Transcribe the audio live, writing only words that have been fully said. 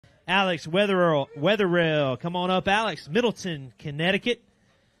Alex Wetherell. Come on up, Alex. Middleton, Connecticut.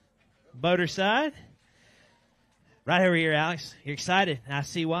 Boater side. Right over here, Alex. You're excited. I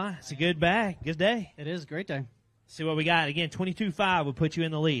see why. It's a good bag. Good day. It is a great day. See what we got. Again, 22.5 will put you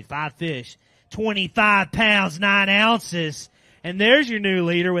in the lead. 5 fish. 25 pounds, 9 ounces. And there's your new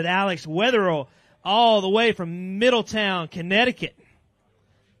leader with Alex Wetherell all the way from Middletown, Connecticut.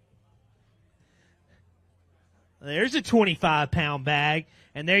 There's a 25-pound bag.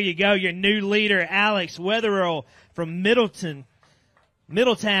 And there you go, your new leader, Alex Wetherell from Middletown,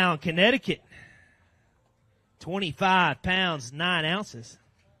 Connecticut. 25 pounds, 9 ounces.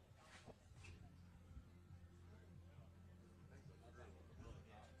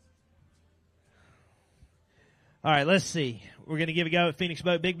 All right, let's see. We're going to give a go at Phoenix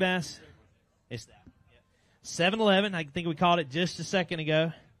Boat Big Bass. It's that. 7-11. I think we called it just a second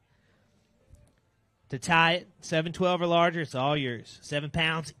ago. To tie it, 7-12 or larger, it's all yours. 7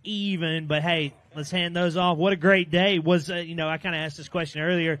 pounds even, but hey, let's hand those off. What a great day. I kind of asked this question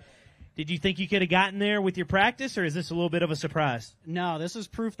earlier. Did you think you could have gotten there with your practice, or is this a little bit of a surprise? No, this is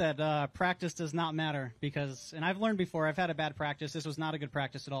proof that practice does not matter because, and I've learned before, I've had a bad practice. This was not a good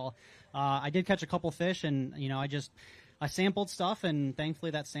practice at all. I did catch a couple fish, and, I sampled stuff, and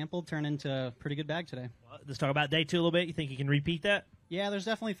thankfully that sample turned into a pretty good bag today. Well, let's talk about day 2 a little bit. You think you can repeat that? Yeah, there's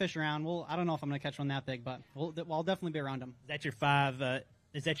definitely fish around. Well, I don't know if I'm going to catch one that big, but I'll definitely be around them. Is that your 5?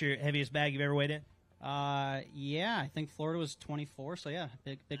 Is that your heaviest bag you've ever weighed in? Yeah, I think Florida was 24, so yeah,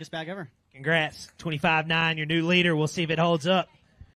 biggest bag ever. Congrats. 25-9, your new leader. We'll see if it holds up.